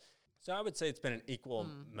apps? So I would say it's been an equal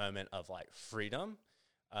moment of, like, freedom,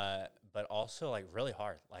 but also, like, really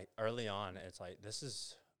hard. Like, early on, it's like, this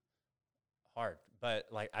is hard. But,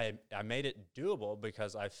 like, I made it doable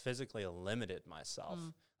because I physically limited myself.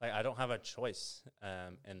 Like, I don't have a choice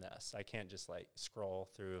in this. I can't just, like, scroll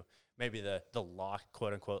through maybe the locked,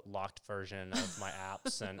 quote-unquote, locked version of my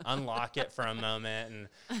apps and unlock it for a moment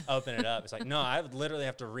and open it up. It's like, no, I would literally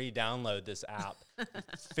have to re-download this app,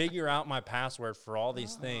 figure out my password for all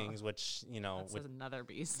these things, which, you know. That's another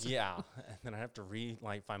beast. Yeah. And then I have to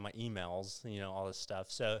find my emails, you know, all this stuff.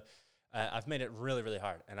 So I've made it really, really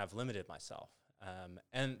hard, and I've limited myself.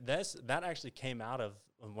 And that actually came out of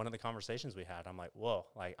one of the conversations we had. I'm like, whoa,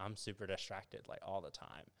 like I'm super distracted like all the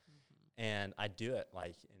time. And I do it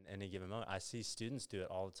like in any given moment. I see students do it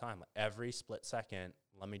all the time. Like every split second,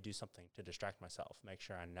 let me do something to distract myself, make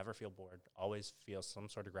sure I never feel bored, always feel some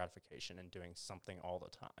sort of gratification in doing something all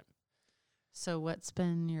the time. So what's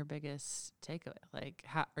been your biggest takeaway? Like,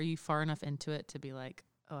 how are you far enough into it to be like,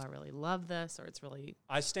 oh, I really love this, or it's really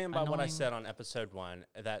I stand by what I said on episode 1,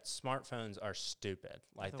 that smartphones are stupid.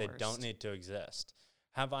 Like, they don't need to exist.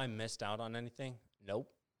 Have I missed out on anything?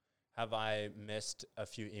 Nope. Have I missed a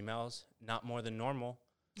few emails? Not more than normal.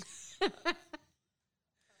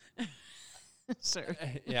 Sure.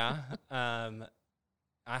 Yeah. I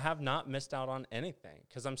have not missed out on anything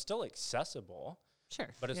because I'm still accessible. Sure.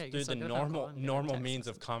 But it's through the normal means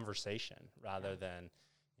of conversation rather than,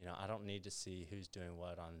 you know, I don't need to see who's doing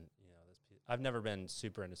what on, you know, this piece. I've never been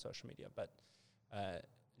super into social media, but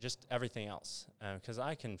just everything else. Because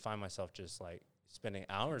I can find myself just like spending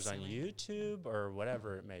hours on YouTube or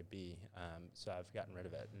whatever it may be. So I've gotten rid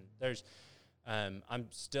of it. And there's, I'm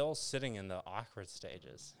still sitting in the awkward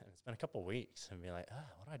stages. And it's been a couple weeks and be like,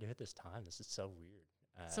 what do I do at this time? This is so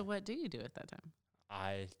weird. So what do you do at that time?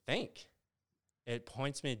 I think. It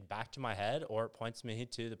points me back to my head, or it points me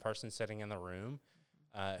to the person sitting in the room.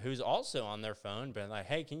 who's also on their phone, been like,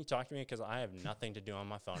 hey, can you talk to me? Because I have nothing to do on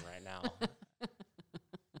my phone right now.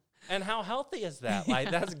 And how healthy is that?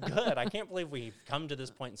 Like, that's good. I can't believe we've come to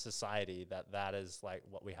this point in society that is like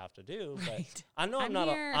what we have to do. But Right. I know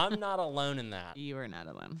I'm not alone in that. You are not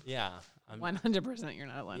alone. Yeah. 100% you're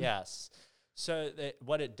not alone. Yes. So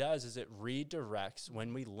what it does is it redirects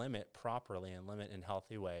when we limit properly and limit in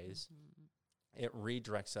healthy ways. Mm-hmm. It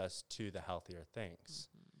redirects us to the healthier things.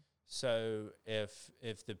 Mm-hmm. So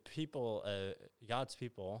if the people, God's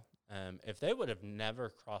people, if they would have never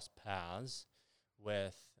crossed paths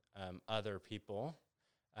with other people,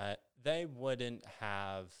 they wouldn't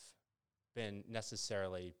have been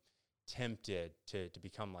necessarily tempted to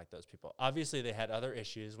become like those people. Obviously, they had other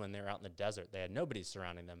issues when they were out in the desert. They had nobody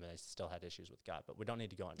surrounding them, and they still had issues with God. But we don't need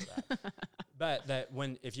to go into that. But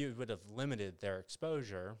if you would have limited their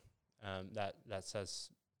exposure, that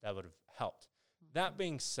would have helped. Mm-hmm. That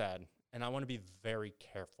being said, and I want to be very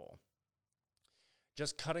careful,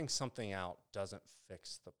 just cutting something out doesn't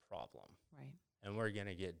fix the problem. Right. And we're going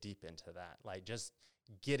to get deep into that. Like, just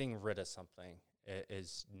getting rid of something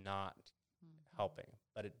is not helping,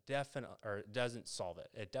 but it doesn't solve it.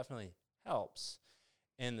 It definitely helps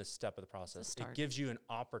in the step of the process. It gives you an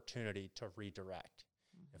opportunity to redirect.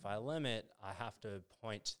 Mm-hmm. If I limit, I have to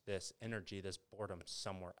point this energy, this boredom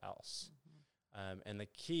somewhere else. Mm-hmm. And the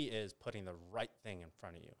key is putting the right thing in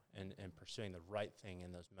front of you and pursuing the right thing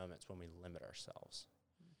in those moments when we limit ourselves.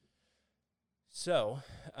 Mm-hmm. So,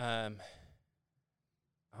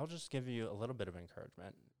 I'll just give you a little bit of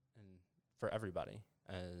encouragement for everybody,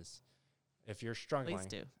 as if you're struggling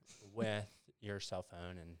with your cell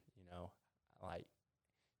phone and, like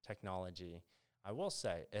technology, I will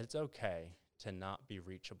say it's okay to not be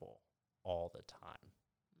reachable all the time.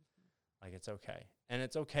 Mm-hmm. Like, it's okay. And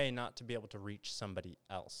it's okay not to be able to reach somebody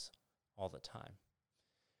else all the time.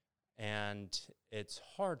 And it's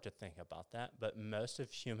hard to think about that, but most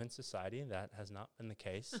of human society, that has not been the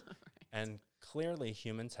case. Right. And clearly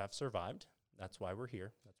humans have survived. That's why we're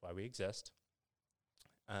here. That's why we exist.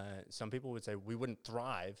 Some people would say we wouldn't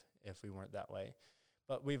thrive if we weren't that way.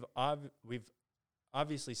 But we've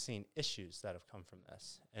obviously seen issues that have come from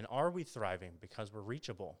this. And are we thriving because we're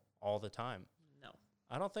reachable all the time? No.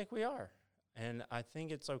 I don't think we are. And I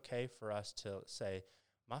think it's okay for us to say,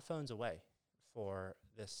 my phone's away for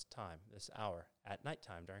this time, this hour, at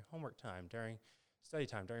nighttime, during homework time, during study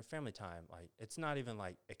time, during family time. Like, it's not even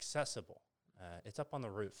like accessible. It's up on the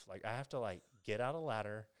roof. Like, I have to like get out a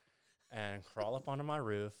ladder and crawl up onto my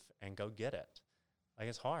roof and go get it. Like,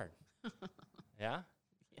 it's hard. Yeah?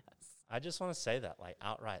 Yes. I just want to say that, like,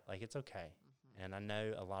 outright. Like, it's okay. Mm-hmm. And I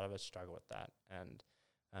know a lot of us struggle with that.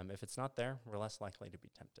 And if it's not there, we're less likely to be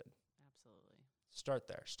tempted. Absolutely. Start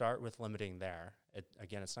there. Start with limiting there.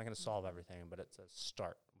 Again, it's not going to solve everything, but it's a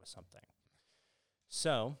start with something.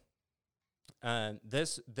 So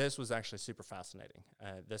this was actually super fascinating.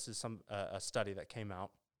 This is a study that came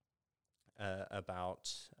out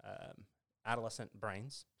about adolescent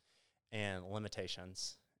brains and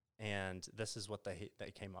limitations, and this is what they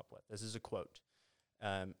came up with. This is a quote: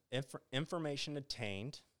 "Information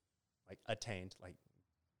attained, like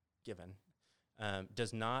given,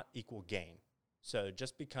 does not equal gain. So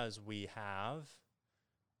just because we have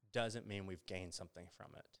doesn't mean we've gained something from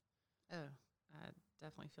it." Oh, I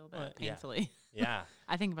definitely feel that painfully. Yeah.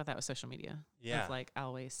 I think about that with social media. Yeah. It's like,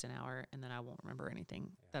 I'll waste an hour and then I won't remember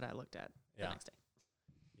anything that I looked at the next day.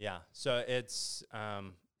 Yeah. So it's,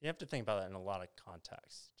 you have to think about that in a lot of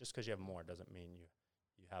contexts. Just because you have more doesn't mean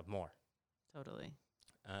you have more. Totally.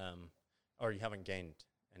 Or you haven't gained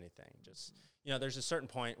anything. Just, there's a certain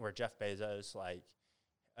point where Jeff Bezos,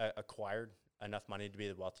 acquired enough money to be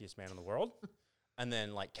the wealthiest man in the world and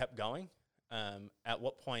then, kept going. At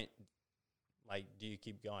what point, do you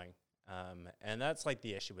keep going? And that's,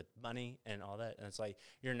 the issue with money and all that. And it's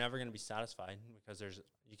you're never going to be satisfied because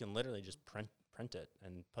you can literally just print it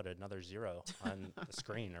and put another zero on the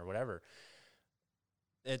screen or whatever.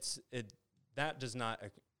 That does not,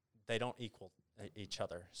 they don't equal each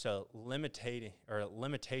other. So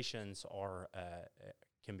limitations are,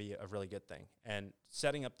 can be a really good thing. And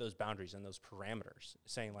setting up those boundaries and those parameters,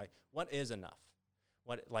 saying what is enough?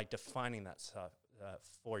 Defining that stuff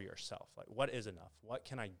for yourself. What is enough? What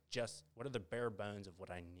are the bare bones of what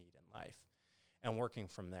I need in life? And working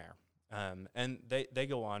from there. And they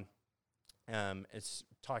go on, it's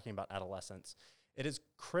talking about adolescence. It is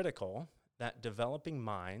critical that developing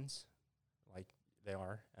minds, like they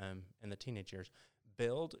are in the teenage years,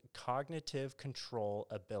 build cognitive control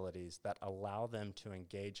abilities that allow them to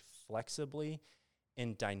engage flexibly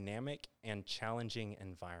in dynamic and challenging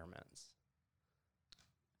environments.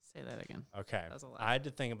 Say that again. Okay. That was a lot. I had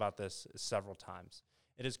to think about this several times.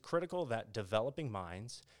 It is critical that developing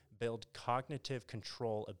minds build cognitive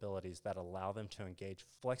control abilities that allow them to engage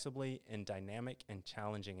flexibly in dynamic and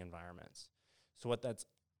challenging environments. So what that's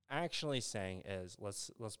actually saying is,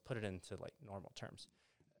 let's put it into like normal terms.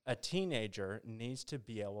 A teenager needs to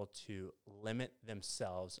be able to limit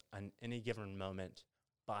themselves on any given moment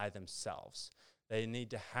by themselves. They need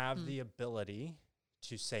to have the ability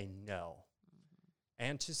to say no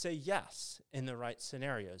and to say yes in the right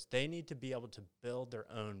scenarios. They need to be able to build their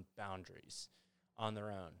own boundaries on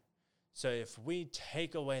their own. So if we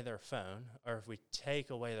take away their phone or if we take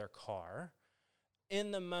away their car,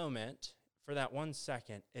 in the moment, for that 1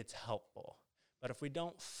 second, it's helpful. But if we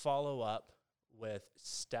don't follow up with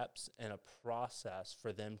steps and a process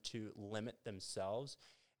for them to limit themselves,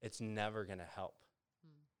 it's never going to help.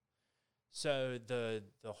 So the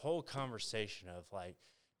whole conversation of like,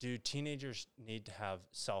 do teenagers need to have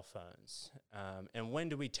cell phones? And when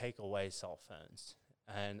do we take away cell phones?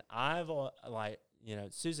 And I've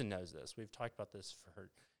Susan knows this. We've talked about this for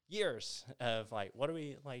years of like, what do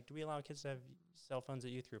we like? Do we allow kids to have cell phones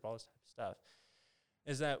at youth group? All this type of stuff.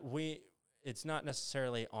 Is that it's not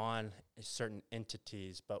necessarily on certain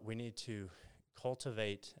entities, but we need to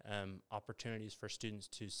cultivate opportunities for students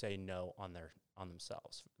to say no on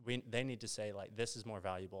themselves. They need to say like, this is more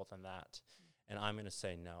valuable than that, and I'm going to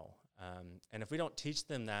say no. And if we don't teach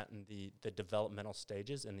them that in the developmental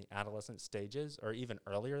stages, in the adolescent stages, or even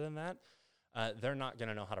earlier than that, they're not going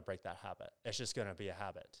to know how to break that habit. It's just going to be a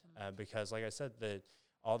habit because, like I said,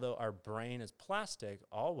 although our brain is plastic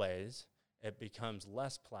always, it becomes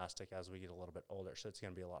less plastic as we get a little bit older. So it's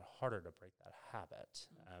going to be a lot harder to break that habit.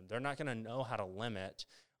 They're not going to know how to limit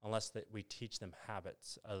unless we teach them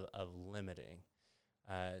habits of limiting.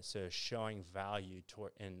 So showing value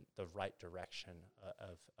in the right direction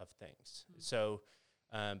of things. So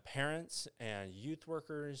parents and youth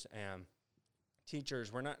workers and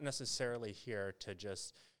teachers, we're not necessarily here to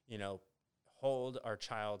just, hold our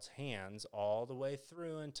child's hands all the way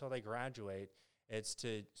through until they graduate. It's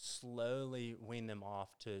to slowly wean them off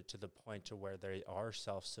to the point to where they are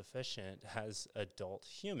self-sufficient as adult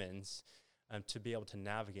humans to be able to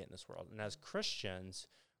navigate in this world. And as Christians,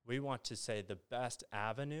 we want to say the best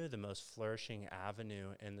avenue, the most flourishing avenue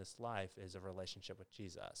in this life is a relationship with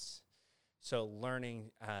Jesus. So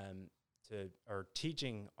learning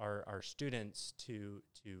teaching our students to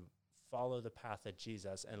follow the path of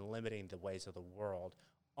Jesus and limiting the ways of the world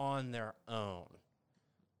on their own.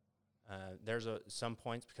 There's some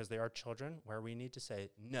points, because they are children, where we need to say,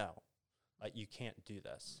 no, like you can't do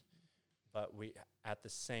this. But we, at the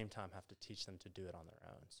same time, have to teach them to do it on their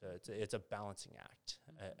own. So it's a balancing act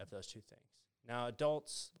of those two things. Now,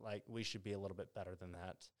 adults, like we should be a little bit better than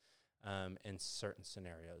that in certain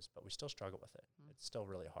scenarios, but we still struggle with it. It's still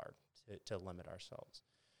really hard to limit ourselves.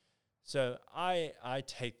 So I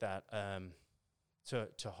take that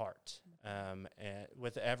to heart, and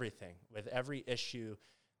with everything, with every issue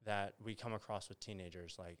that we come across with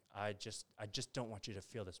teenagers. Like I just don't want you to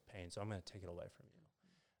feel this pain, so I'm going to take it away from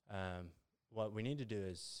you. What we need to do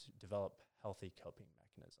is develop healthy coping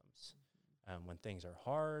mechanisms. When things are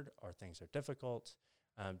hard or things are difficult,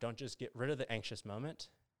 don't just get rid of the anxious moment.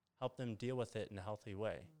 Help them deal with it in a healthy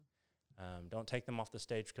way. Don't take them off the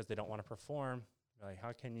stage because they don't want to perform. Like,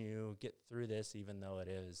 how can you get through this even though it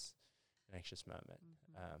is an anxious moment?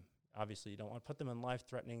 Obviously, you don't want to put them in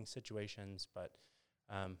life-threatening situations, but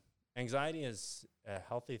anxiety is a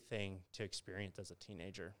healthy thing to experience as a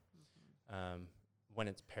teenager when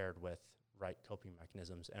it's paired with right coping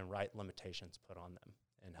mechanisms and right limitations put on them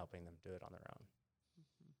and helping them do it on their own.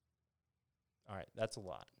 All right, that's a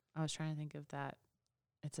lot. I was trying to think of that.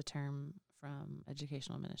 It's a term from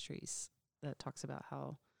Educational Ministries that talks about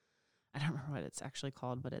how, I don't remember what it's actually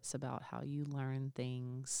called, but it's about how you learn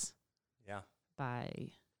things by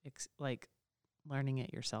learning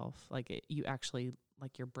it yourself. Like you actually,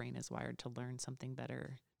 like your brain is wired to learn something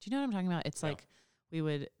better. Do you know what I'm talking about? It's like they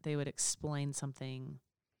would explain something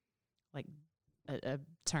like a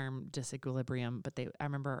term, disequilibrium, but I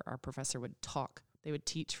remember our professor they would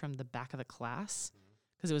teach from the back of the class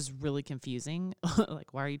because it was really confusing.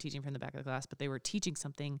 Like, why are you teaching from the back of the class? But they were teaching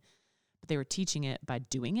something, but they were teaching it by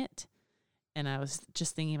doing it. And I was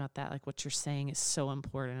just thinking about that, like what you're saying is so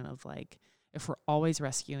important of like, if we're always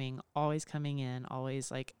rescuing, always coming in,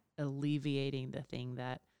 always like alleviating the thing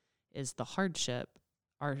that is the hardship,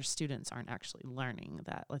 our students aren't actually learning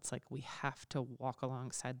that. It's like we have to walk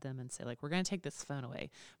alongside them and say, like, we're going to take this phone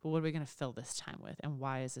away, but what are we going to fill this time with? And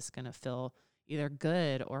why is this going to feel either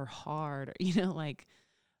good or hard? Or, like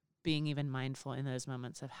being even mindful in those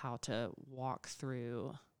moments of how to walk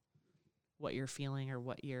through what you're feeling or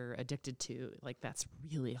what you're addicted to. Like, that's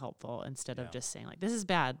really helpful instead Yeah. of just saying like, this is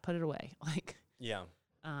bad, put it away. Like, Yeah.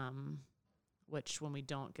 Which when we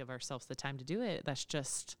don't give ourselves the time to do it, that's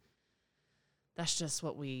just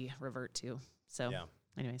what we revert to. So Yeah.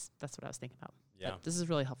 anyways, that's what I was thinking about. Yeah. But this is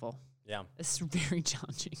really helpful. Yeah. This is very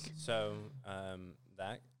challenging. So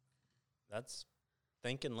that's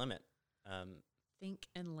think and limit. Think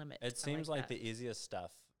and limit. It seems like that. the easiest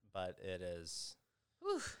stuff, but it is.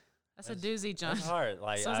 Whew, that's a doozy, John. It's hard.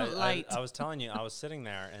 Like This wasn't light. I was telling you, I was sitting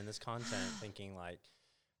there in this content thinking like,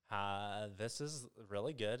 this is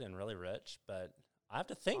really good and really rich, but I have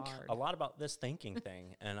to think Hard. a lot about this thinking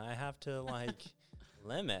thing, and I have to like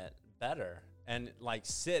limit better and like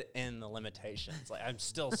sit in the limitations. Like I'm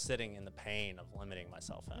still sitting in the pain of limiting my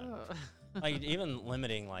cell phone. Like even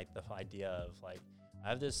limiting like the idea of like I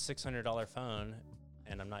have this $600 phone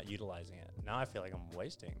and I'm not utilizing it. Now I feel like I'm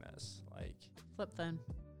wasting this. Like Flip phone.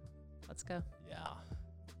 Let's go. yeah.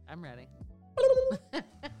 I'm ready.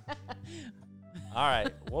 All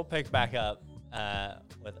right, we'll pick back up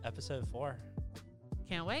with episode 4.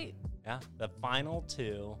 Can't wait. Yeah, the final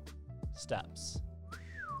 2 steps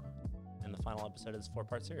in the final episode of this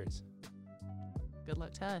 4-part series. Good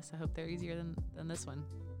luck to us. I hope they're easier than this one.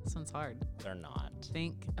 This one's hard. They're not.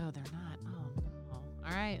 Oh, they're not. Oh no.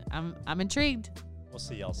 All right. I'm intrigued. We'll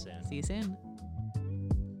see y'all soon. See you soon.